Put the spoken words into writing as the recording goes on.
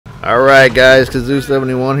Alright guys,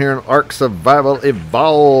 Kazoo71 here on Ark Survival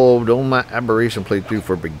Evolved on my Aberration playthrough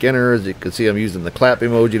for beginners. You can see I'm using the clap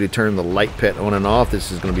emoji to turn the light pet on and off.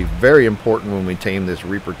 This is going to be very important when we tame this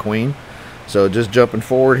Reaper Queen. So just jumping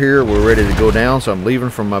forward here, we're ready to go down. So I'm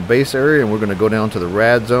leaving from my base area and we're going to go down to the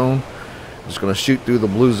rad zone. Just going to shoot through the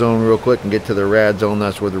blue zone real quick and get to the rad zone.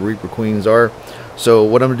 That's where the Reaper Queens are. So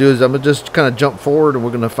what I'm going to do is I'm going to just kind of jump forward and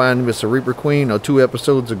we're going to find Miss Reaper Queen. Now, 2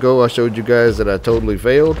 episodes ago I showed you guys that I totally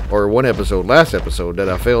failed. Or last episode that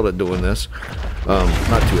I failed at doing this.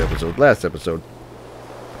 Not 2 episodes, last episode.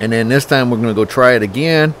 And then this time we're going to go try it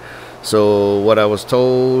again. So what I was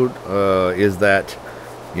told is that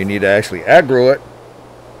you need to actually aggro it.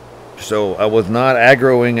 So I was not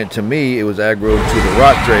aggroing it to me, it was aggroed to the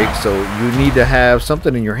rock drake. So you need to have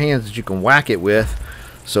something in your hands that you can whack it with.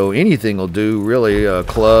 So anything will do, really. A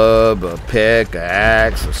club, a pick, an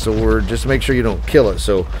axe, a sword. Just make sure you don't kill it.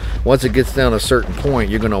 So once it gets down a certain point,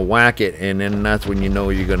 you're gonna whack it, and then that's when you know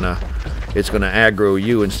it's gonna aggro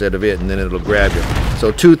you instead of it, and then it'll grab you.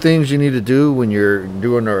 So 2 things you need to do when you're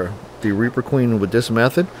doing the Reaper Queen with this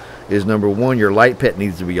method is, number 1, your light pet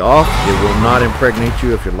needs to be off. It will not impregnate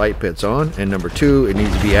you if your light pet's on. And number 2, it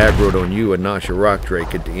needs to be aggroed on you and not your rock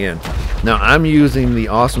drake at the end. Now I'm using the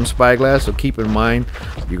awesome spyglass, so keep in mind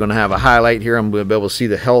you're going to have a highlight here. I'm going to be able to see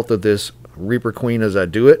the health of this Reaper Queen as I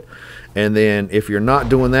do it. And then if you're not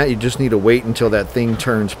doing that, you just need to wait until that thing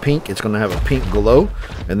turns pink. It's going to have a pink glow,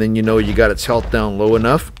 and then you know you got its health down low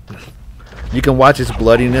enough. You can watch its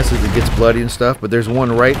bloodiness as it gets bloody and stuff, but there's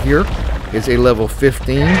one right here. It's a level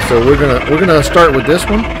 15, so we're gonna start with this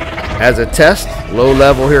one as a test. Low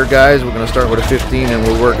level here, guys. We're gonna start with a 15, and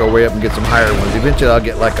we'll work our way up and get some higher ones. Eventually, I'll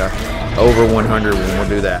get like a over 100 when we'll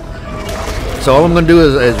do that. So all I'm gonna do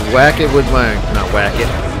is whack it with my, not whack it.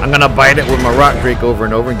 I'm gonna bite it with my rock drake over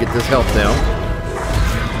and over and get this health down.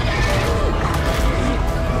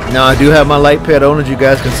 Now I do have my light pet on, as you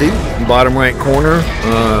guys can see, bottom right corner.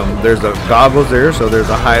 There's a goggles there, so there's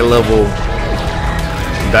a high level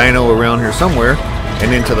Dino around here somewhere,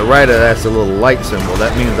 and then to the right of that's a little light symbol.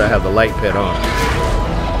 That means I have the light pet on.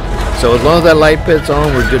 So as long as that light pet's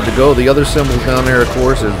on, we're good to go. The other symbols down there, of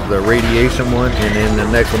course, is the radiation one, and then the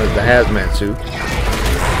next one is the hazmat suit.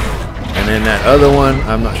 And then that other one,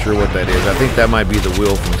 I'm not sure what that is. I think that might be the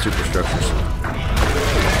wheel from Superstructures.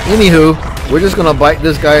 Anywho, we're just gonna bite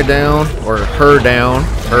this guy down, or her down,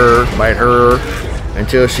 bite her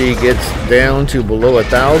until she gets down to below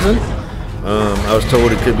 1,000. I was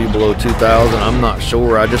told it could be below 2,000. I'm not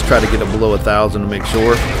sure. I just try to get it below 1,000 to make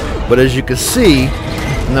sure. But as you can see,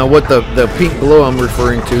 now what the pink glow I'm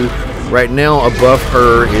referring to right now above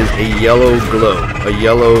her is a yellow glow, a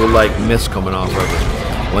yellow like mist coming off of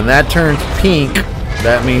it. When that turns pink,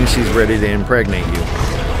 that means she's ready to impregnate you.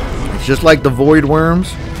 It's just like the void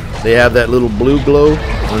worms. They have that little blue glow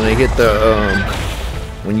when they hit the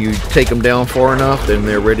when you take them down far enough, then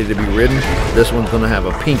they're ready to be ridden. This one's going to have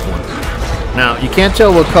a pink one. Now, you can't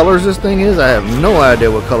tell what colors this thing is. I have no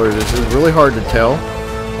idea what color this is. Really hard to tell.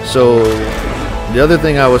 So, the other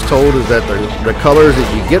thing I was told is that the colors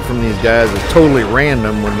that you get from these guys is totally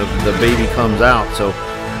random when the baby comes out. So,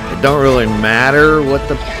 it don't really matter what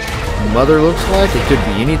the mother looks like. It could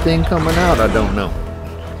be anything coming out. I don't know.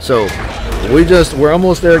 So, we're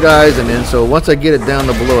almost there, guys. And then, so once I get it down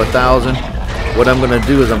to below 1,000, what I'm going to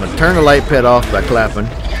do is I'm going to turn the light pet off by clapping.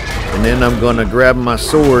 And then I'm going to grab my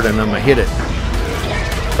sword and I'm going to hit it.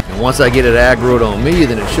 And once I get it aggroed on me,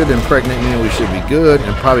 then it should impregnate me and we should be good,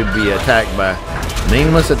 and probably be attacked by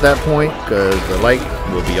Nameless at that point because the light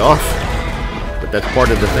will be off. But that's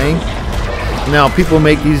part of the thing. Now, people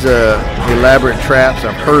make these elaborate traps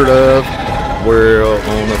I've heard of where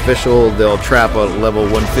on official they'll trap a level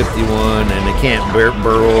 151 and they can't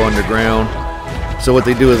burrow underground. So what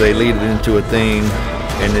they do is they lead it into a thing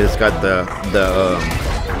and it's got the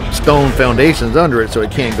stone foundations under it, so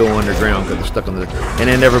it can't go underground because it's stuck on the, and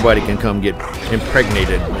then everybody can come get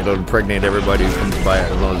impregnated. It'll impregnate everybody who comes by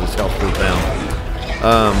it as long as its health goes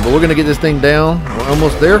down. But we're gonna get this thing down. We're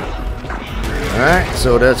almost there. Alright,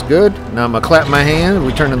 so that's good. Now I'm gonna clap my hand.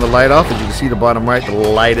 We turn the light off. As you can see, the bottom right, the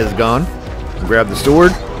light is gone. Grab the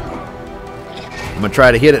sword. I'm gonna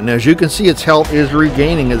try to hit it. And as you can see, its health is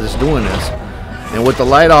regaining as it's doing this. And with the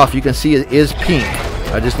light off, you can see it is pink.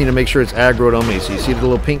 I just need to make sure it's aggroed on me. So you see the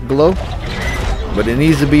little pink glow? But it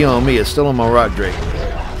needs to be on me. It's still on my rock drake.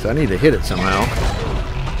 So I need to hit it somehow.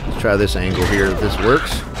 Let's try this angle here if this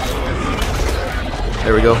works.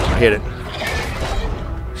 There we go. I hit it.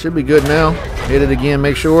 Should be good now. Hit it again,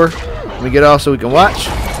 make sure. Let me get off so we can watch.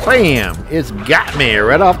 Bam! It's got me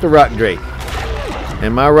right off the rock drake.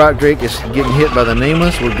 And my rock drake is getting hit by the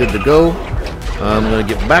Nameless. We're good to go. I'm going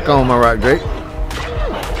to get back on my rock drake.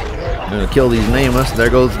 I'm gonna kill these nameless. There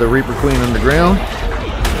goes the Reaper Queen underground.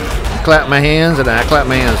 Clap my hands, and I clap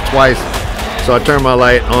my hands twice. So I turn my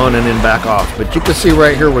light on and then back off. But you can see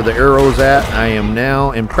right here where the arrow's at. I am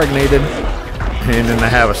now impregnated. And then I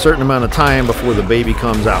have a certain amount of time before the baby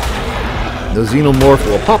comes out. The xenomorph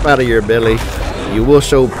will pop out of your belly. You will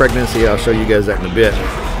show pregnancy. I'll show you guys that in a bit.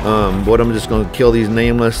 But I'm just going to kill these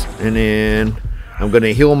nameless. And then I'm going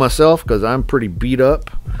to heal myself because I'm pretty beat up.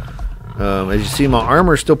 As you see, my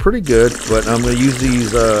armor is still pretty good, but I'm going to use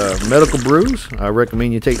these medical brews. I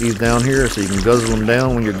recommend you take these down here so you can guzzle them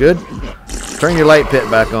down when you're good. Turn your light pit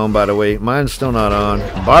back on, by the way. Mine's still not on.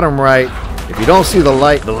 Bottom right, if you don't see the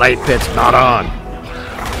light pit's not on.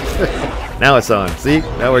 Now it's on. See?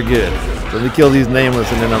 Now we're good. Let me kill these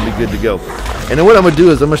nameless and then I'll be good to go. And then what I'm going to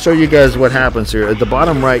do is I'm going to show you guys what happens here. At the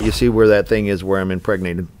bottom right, you see where that thing is where I'm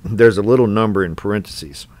impregnated. There's a little number in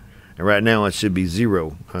parentheses. And right now it should be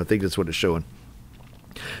 0. I think that's what it's showing.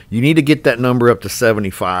 You need to get that number up to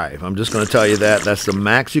 75. I'm just going to tell you that. That's the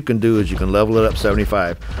max you can do, is you can level it up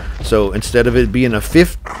 75. So instead of it being a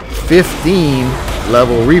 15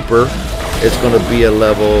 level Reaper, it's going to be a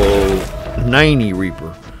level 90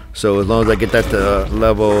 Reaper. So as long as I get that to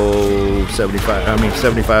level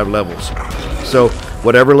 75 levels. So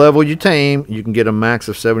whatever level you tame, you can get a max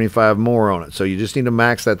of 75 more on it. So you just need to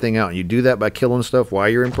max that thing out. And you do that by killing stuff while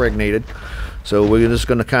you're impregnated. So we're just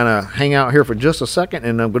going to kind of hang out here for just a second,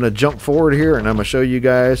 and I'm going to jump forward here, and I'm going to show you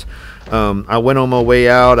guys. I went on my way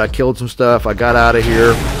out. I killed some stuff. I got out of here.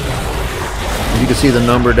 You can see the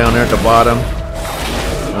number down there at the bottom.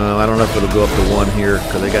 I don't know if it'll go up to 1 here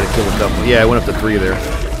because I got to kill a couple. Yeah, I went up to 3 there.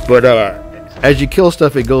 But as you kill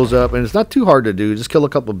stuff, it goes up, and it's not too hard to do. Just kill a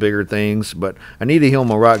couple bigger things. But I need to heal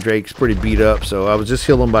my rock drake. It's pretty beat up, so I was just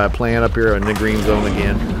healing by a plant up here in the green zone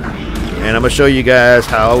again. And I'm going to show you guys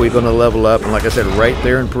how we're going to level up. And like I said, right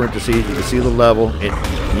there in parentheses, you can see the level.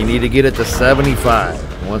 You need to get it to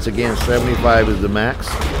 75. Once again, 75 is the max.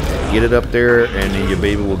 Get it up there, and then your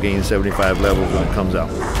baby will gain 75 levels when it comes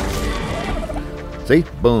out. See?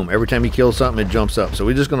 Boom. Every time you kill something, it jumps up. So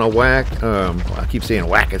we're just going to whack. I keep saying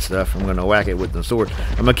whack at stuff. I'm going to whack it with the sword.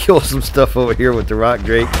 I'm going to kill some stuff over here with the rock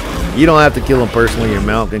drake. You don't have to kill them personally. Your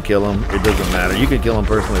mount can kill them. It doesn't matter. You can kill them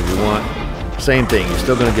personally if you want. Same thing. You're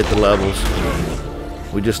still going to get the levels.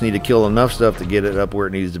 We just need to kill enough stuff to get it up where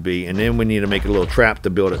it needs to be. And then we need to make a little trap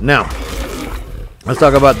to build it. Now, let's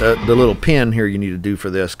talk about the little pin here you need to do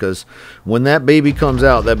for this, because when that baby comes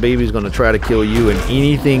out, that baby's going to try to kill you and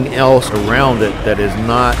anything else around it that is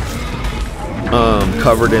not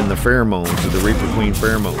covered in the pheromones, the Reaper Queen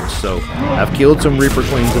pheromones. So I've killed some Reaper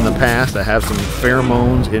Queens in the past. I have some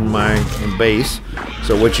pheromones in my base.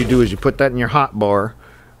 So what you do is you put that in your hot bar,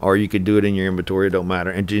 or you could do it in your inventory. It don't matter.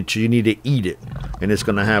 And you need to eat it, and it's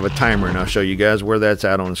going to have a timer. And I'll show you guys where that's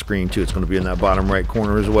at on the screen too. It's going to be in that bottom right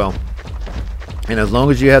corner as well. And as long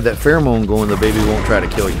as you have that pheromone going, the baby won't try to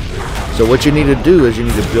kill you. So what you need to do is you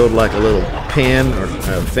need to build like a little pen or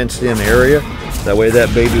a fenced-in area. That way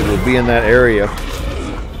that baby will be in that area,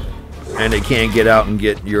 and it can't get out and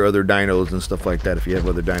get your other dinos and stuff like that if you have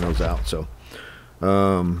other dinos out. So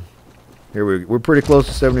here we're pretty close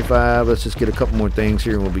to 75. Let's just get a couple more things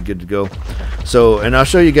here and we'll be good to go. So, and I'll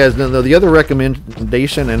show you guys the other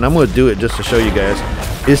recommendation, and I'm going to do it just to show you guys,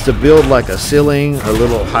 is to build like a ceiling a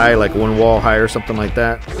little high, like 1 wall high or something like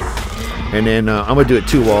that. And then I'm going to do it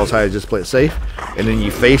 2 walls high, just play it safe. And then you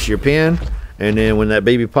face your pen, and then when that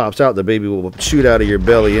baby pops out, the baby will shoot out of your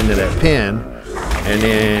belly into that pen, and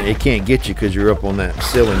then it can't get you because you're up on that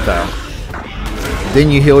ceiling tile.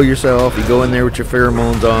 Then you heal yourself. You go in there with your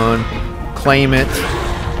pheromones on, claim it,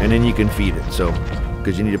 and then you can feed it. So,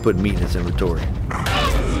 because you need to put meat in its inventory.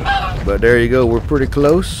 But there you go. We're pretty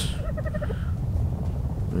close.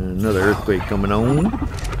 Another earthquake coming on.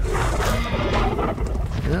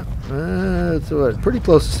 Yeah, it's pretty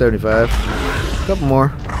close to 75. A couple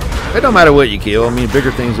more. It don't matter what you kill. I mean,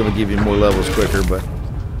 bigger things will give you more levels quicker. But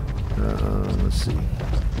let's see.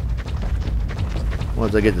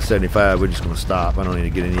 Once I get to 75, we're just going to stop. I don't need to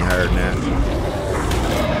get any higher than that.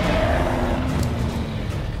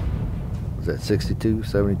 Is that 62,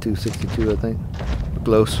 72, 62, I think? We're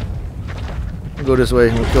close. We'll go this way.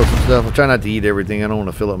 We'll kill some stuff. I'll try not to eat everything. I don't want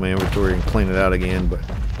to fill up my inventory and clean it out again, but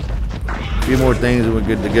a few more things and we're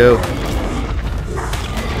good to go.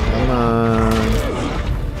 Come on.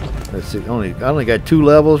 Let's see. I only got 2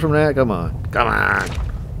 levels from that. Come on. Come on.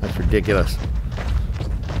 That's ridiculous.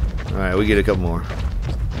 Alright, we get a couple more.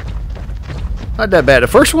 Not that bad. The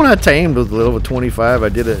first one I tamed was level 25. I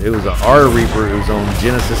did it. It was an R Reaper. It was on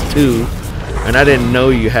Genesis 2. And I didn't know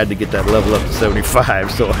you had to get that level up to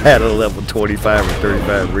 75, so I had a level 25 or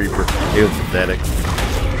 35 Reaper. It was pathetic.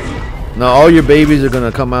 No, all your babies are going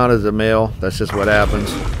to come out as a male. That's just what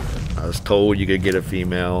happens. I was told you could get a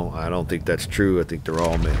female. I don't think that's true. I think they're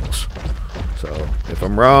all males. So if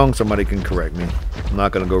I'm wrong, somebody can correct me. I'm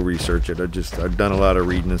not going to go research it. I've done a lot of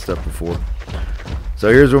reading and stuff before. So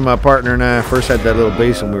here's where my partner and I first had that little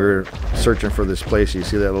base when we were searching for this place. You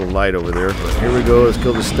see that little light over there. But here we go. Let's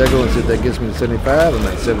kill the stego and see if that gets me to 75. I'm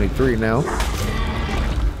at 73 now.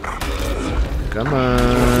 Come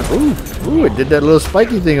on. Ooh, it did that little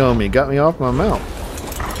spiky thing on me. Got me off my mount.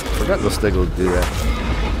 Forgot the stegos do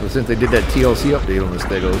that. But since they did that TLC update on the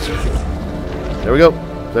stegos. There we go.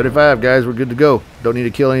 35, guys. We're good to go. Don't need to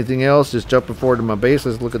kill anything else. Just jumping forward to my base.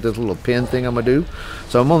 Let's look at this little pin thing I'm going to do.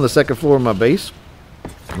 So I'm on the second floor of my base.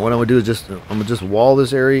 What I'm going to do is I'm going to just wall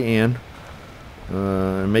this area in.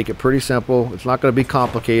 And make it pretty simple. It's not going to be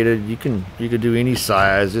complicated. You can do any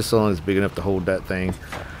size, just as long as it's big enough to hold that thing.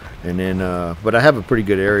 And then, but I have a pretty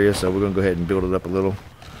good area, so we're going to go ahead and build it up a little.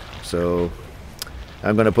 So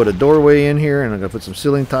I'm going to put a doorway in here, and I'm going to put some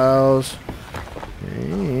ceiling tiles.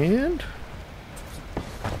 And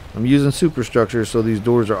I'm using superstructure, so these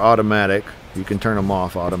doors are automatic. You can turn them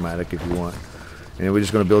off automatic if you want. And we're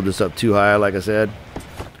just going to build this up too high, like I said.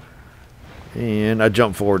 And I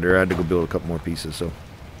jumped forward there. I had to go build a couple more pieces. So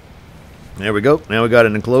there we go. Now we got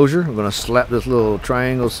an enclosure. I'm going to slap this little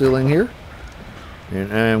triangle ceiling here.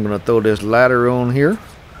 And I'm going to throw this ladder on here.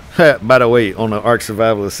 By the way, on the Ark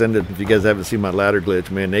Survival Ascended, if you guys haven't seen my ladder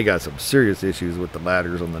glitch, man, they got some serious issues with the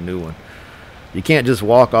ladders on the new one. You can't just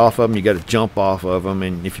walk off of them. You got to jump off of them.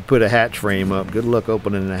 And if you put a hatch frame up, good luck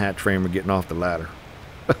opening the hatch frame or getting off the ladder.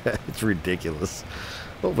 It's ridiculous.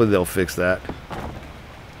 Hopefully they'll fix that.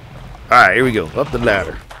 Alright, here we go. Up the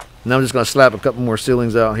ladder. Now I'm just going to slap a couple more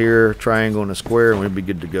ceilings out here, triangle and a square, and we'll be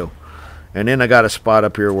good to go. And then I got a spot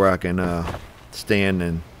up here where I can stand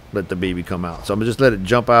and let the baby come out. So I'm going to just let it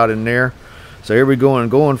jump out in there. So here we go, and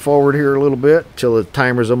going forward here a little bit till the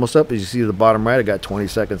timer's almost up. As you see at the bottom right, I got 20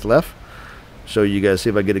 seconds left. Show you guys, see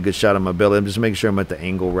if I get a good shot of my belly. I'm just making sure I'm at the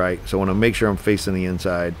angle right. So I want to make sure I'm facing the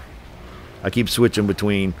inside. I keep switching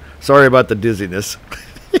between. Sorry about the dizziness.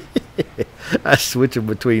 I switch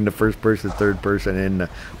between the first person, third person, and the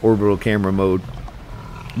orbital camera mode.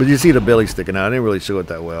 But you see the belly sticking out. I didn't really show it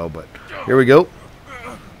that well, but here we go.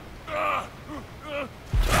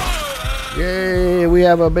 Yay, we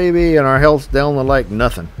have a baby, and our health's down to like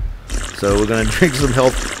nothing. So we're going to drink some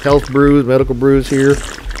health brews, medical brews here,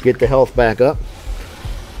 get the health back up.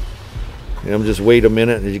 And I'm just wait a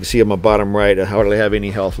minute. As you can see on my bottom right, I hardly have any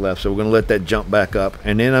health left. So we're going to let that jump back up.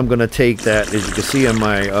 And then I'm going to take that, as you can see on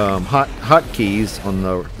my hot keys, on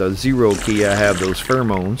the 0 key, I have those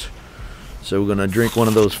pheromones. So we're going to drink one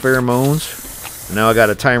of those pheromones. And now I got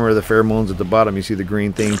a timer of the pheromones at the bottom. You see the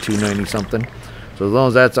green thing, 290 something. So as long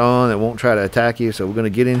as that's on, it won't try to attack you. So we're going to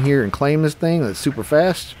get in here and claim this thing. That's super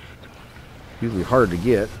fast. Usually hard to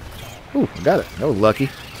get. Ooh, I got it. That was lucky.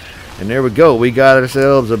 And there we go. We got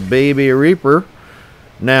ourselves a baby reaper.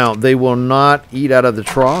 Now, they will not eat out of the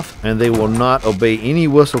trough, and they will not obey any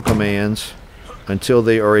whistle commands until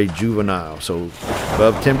they are a juvenile. So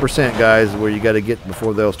above 10%, guys, where you got to get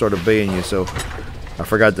before they'll start obeying you. So I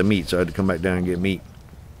forgot the meat, so I had to come back down and get meat.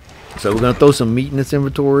 So we're going to throw some meat in this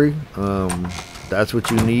inventory. That's what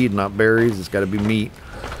you need, not berries. It's got to be meat.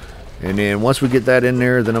 And then once we get that in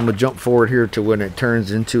there, then I'm going to jump forward here to when it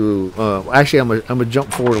turns into... actually, I'm going to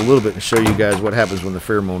jump forward a little bit and show you guys what happens when the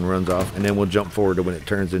pheromone runs off. And then we'll jump forward to when it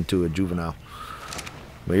turns into a juvenile.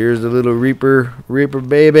 But here's the little Reaper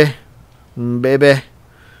baby. Baby.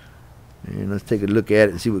 And let's take a look at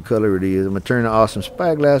it and see what color it is. I'm going to turn the awesome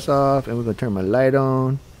spyglass off. And we're going to turn my light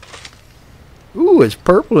on. Ooh, it's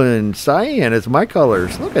purple and cyan. It's my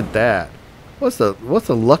colors. Look at that. What's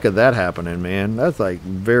the luck of that happening, man? That's like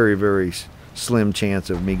very, very slim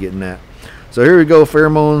chance of me getting that. So here we go,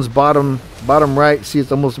 pheromones, bottom right. See,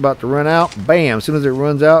 it's almost about to run out. Bam! As soon as it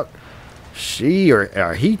runs out, she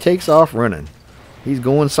or he takes off running. He's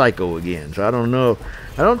going psycho again. So I don't know.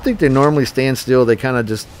 I don't think they normally stand still. They kind of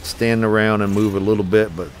just stand around and move a little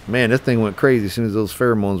bit. But man, this thing went crazy as soon as those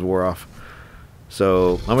pheromones wore off.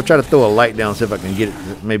 So I'm gonna try to throw a light down, see if I can get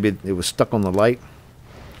it. Maybe it was stuck on the light.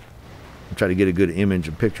 I'm trying to get a good image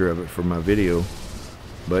and picture of it for my video,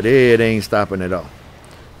 but it ain't stopping at all.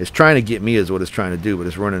 It's trying to get me is what it's trying to do, but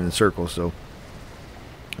it's running in circles. So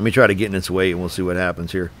let me try to get in its way and we'll see what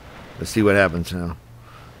happens here. Let's see what happens now.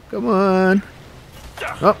 Come on.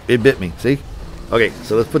 Oh, it bit me. See? Okay,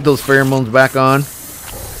 so let's put those pheromones back on,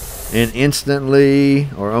 and instantly,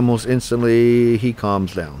 or almost instantly, he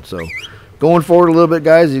calms down. So going forward a little bit,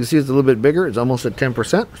 guys, you can see it's a little bit bigger. It's almost at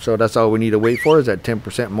 10%. So that's all we need to wait for is that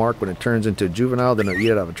 10% mark. When it turns into a juvenile, then it'll eat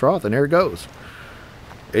it out of a trough, and there it goes.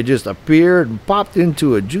 it just appeared and popped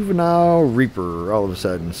into a juvenile Reaper all of a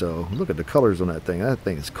sudden. So look at the colors on that thing. That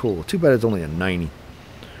thing is cool. Too bad it's only a 90.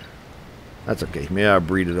 That's okay. Maybe I'll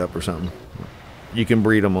breed it up or something. You can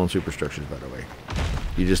breed them on superstructures, by the way.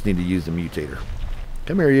 You just need to use the mutator.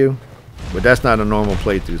 Come here, you. But that's not a normal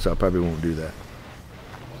playthrough, so I probably won't do that.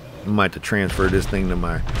 I might have to transfer this thing to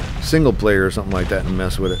my single player or something like that and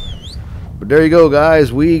mess with it. But there you go,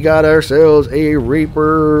 guys. We got ourselves a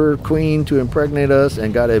Reaper Queen to impregnate us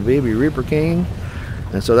and got a baby Reaper King.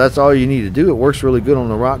 And so that's all you need to do. It works really good on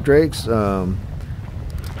the Rock Drakes. You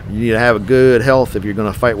need to have a good health if you're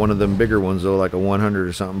going to fight one of them bigger ones, though, like a 100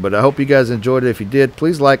 or something. But I hope you guys enjoyed it. If you did,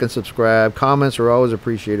 please like and subscribe. Comments are always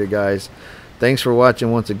appreciated, guys. Thanks for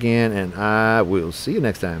watching once again, and I will see you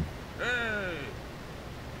next time.